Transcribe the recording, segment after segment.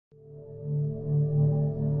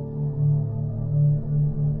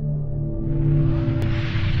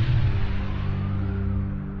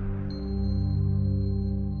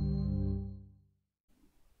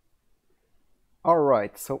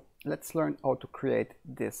Alright, so let's learn how to create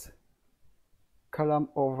this column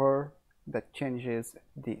over that changes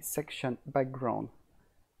the section background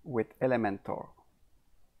with Elementor.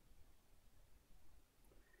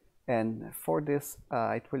 And for this,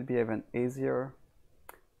 it will be even easier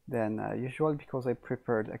than usual because I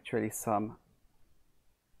prepared actually some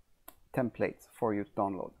templates for you to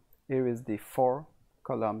download. Here is the 4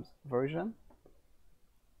 columns version,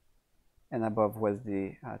 and above was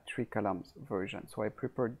the 3 columns version. So I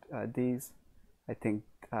prepared these. I think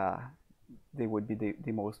they would be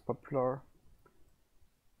the most popular.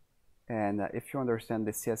 And if you understand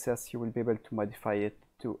the CSS, you will be able to modify it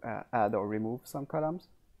to add or remove some columns.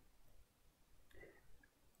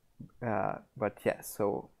 But yeah,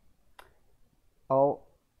 so how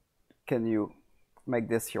can you make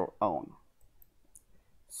this your own?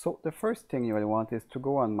 So the first thing you will want is to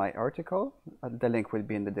go on my article. The link will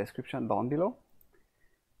be in the description down below.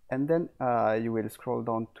 And then you will scroll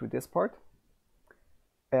down to this part.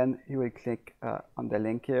 And you will click on the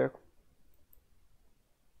link here.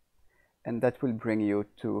 And that will bring you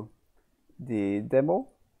to the demo.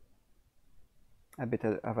 A bit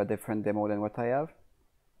of a different demo than what I have.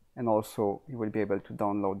 And also you will be able to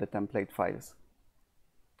download the template files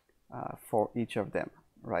for each of them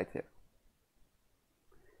right here.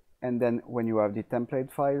 And then when you have the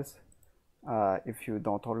template files, if you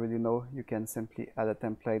don't already know, you can simply add a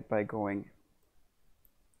template by going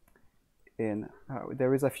in.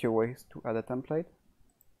 There is a few ways to add a template.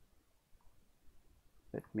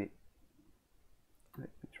 Let me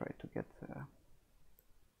try to get,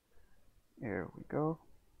 here we go.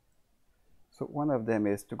 So one of them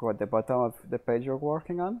is to go at the bottom of the page you're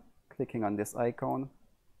working on, clicking on this icon,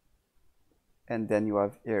 and then you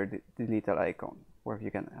have here the little icon where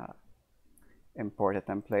you can import a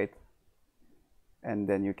template, and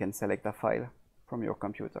then you can select a file from your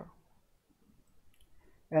computer.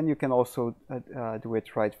 And you can also do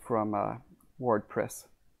it right from WordPress.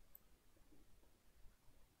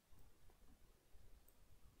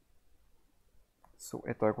 So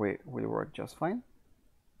it will work just fine.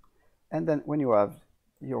 And then when you have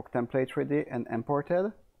your template ready and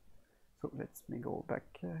imported, so let me go back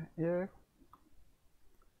here.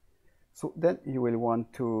 So then you will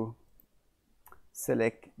want to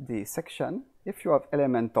select the section. If you have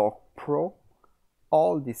Elementor Pro,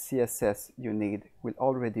 all the CSS you need will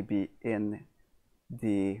already be in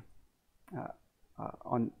the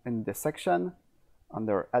in the section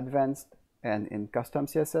under Advanced and in Custom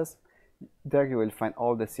CSS. There you will find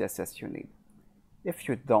all the CSS you need. If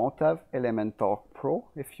you don't have Elementor Pro,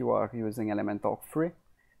 if you are using Elementor free,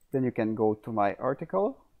 then you can go to my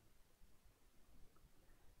article.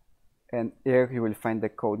 And here you will find the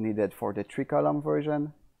code needed for the 3-column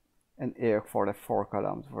version, and here for the 4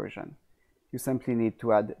 columns version. You simply need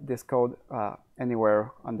to add this code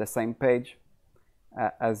anywhere on the same page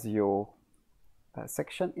as your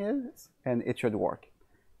section is, and it should work.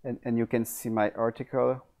 And you can see my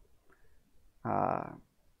article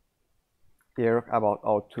here about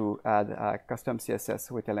how to add custom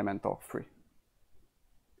CSS with Elementor free.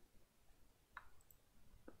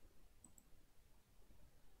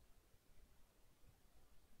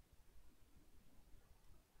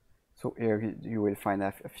 So here you will find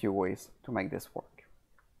a few ways to make this work.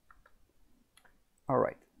 All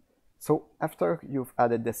right. So after you've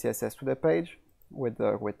added the CSS to the page with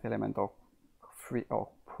Elementor free or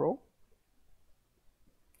Pro,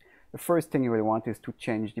 the first thing you will want is to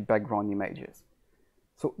change the background images.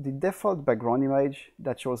 So the default background image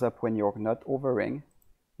that shows up when you're not hovering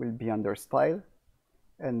will be under Style,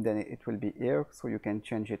 and then it will be here, so you can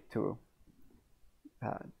change it to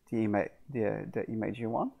the image you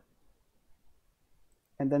want.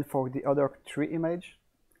 And then for the other 3 images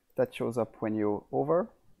that shows up when you hover,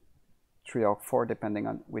 3 or 4 depending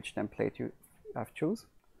on which template you have choose,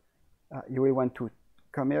 you will want to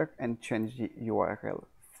come here and change the URL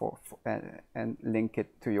and link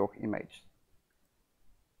it to your image.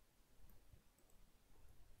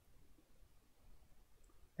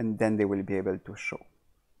 And then they will be able to show.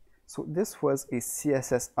 So this was a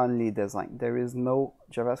CSS only design. There is no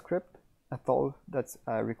JavaScript at all that's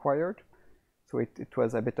required. So it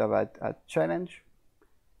was a bit of a challenge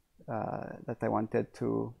that I wanted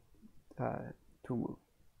to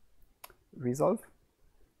resolve,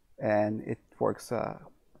 and it works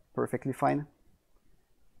perfectly fine.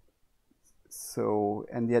 So,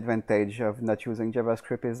 and the advantage of not using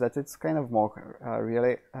JavaScript is that it's kind of more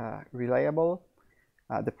reliable.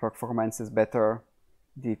 The performance is better,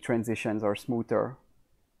 the transitions are smoother,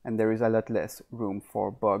 and there is a lot less room for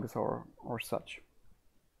bugs or such.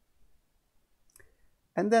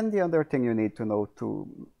 And then the other thing you need to know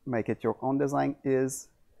to make it your own design is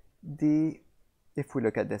if we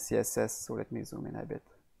look at the CSS, so let me zoom in a bit.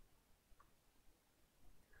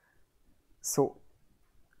 So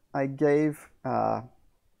I gave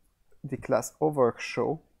the class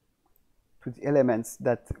overshow to the elements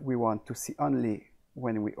that we want to see only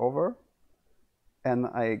when we hover, and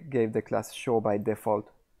I gave the class show by default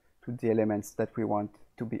to the elements that we want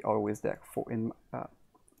to be always there.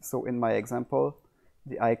 So in my example,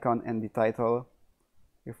 the icon and the title,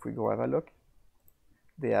 if we go have a look,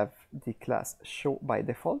 they have the class show by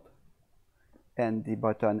default, and the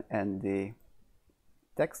button and the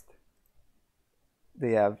text,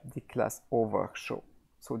 they have the class overshow.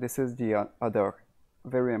 So this is the other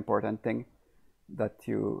very important thing that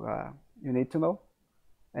you need to know.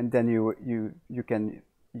 And then you can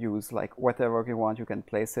use like whatever you want. You can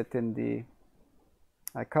place it in the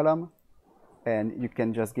column, and you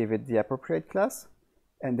can just give it the appropriate class,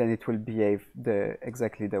 and then it will behave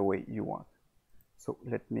exactly the way you want. So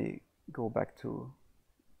let me go back to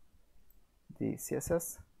the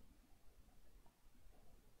CSS.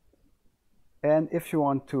 And if you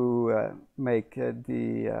want to make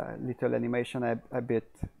the little animation a bit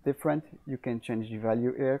different, you can change the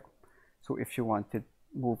value here. So if you want it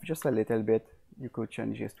move just a little bit, you could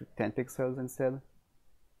change this to 10 pixels instead.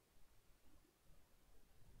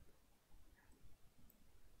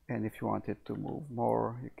 And if you want it to move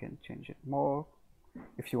more, you can change it more.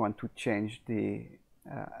 If you want to change the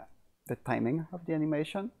timing of the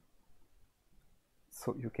animation,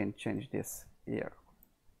 so you can change this here,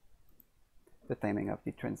 the timing of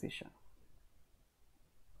the transition.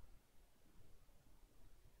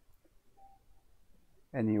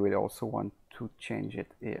 And you will also want to change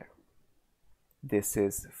it here. This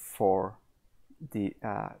is for the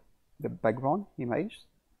background image,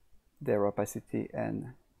 their opacity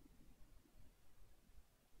and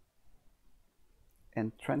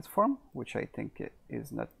transform, which I think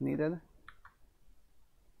is not needed.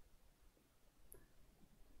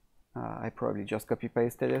 I probably just copy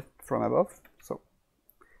pasted it from above, so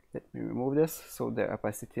let me remove this. So the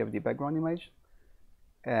opacity of the background image,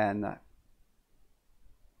 and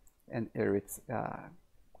here it's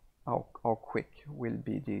how quick will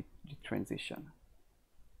be the transition.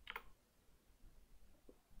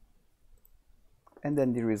 And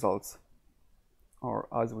then the results are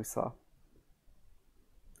as we saw.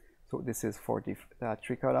 So this is for the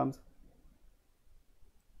 3 columns,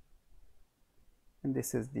 and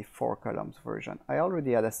this is the 4 columns version. I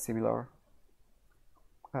already had a similar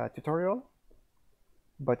tutorial,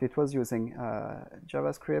 but it was using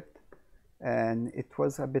JavaScript, and it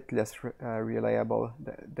was a bit less reliable.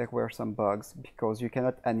 There were some bugs because you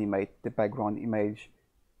cannot animate the background image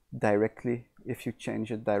directly if you change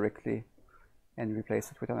it directly and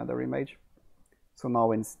replace it with another image. So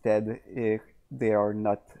now instead they are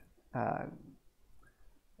not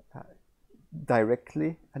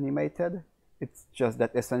directly animated. It's just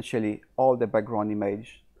that essentially all the background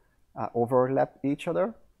image overlap each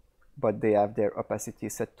other, but they have their opacity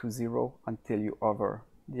set to 0 until you hover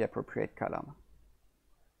the appropriate column.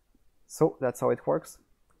 So that's how it works,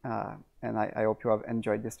 and I hope you have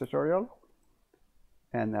enjoyed this tutorial,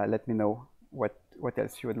 and let me know what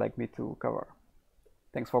else you would like me to cover.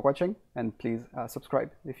 Thanks for watching, and please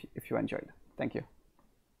subscribe if you enjoyed. Thank you.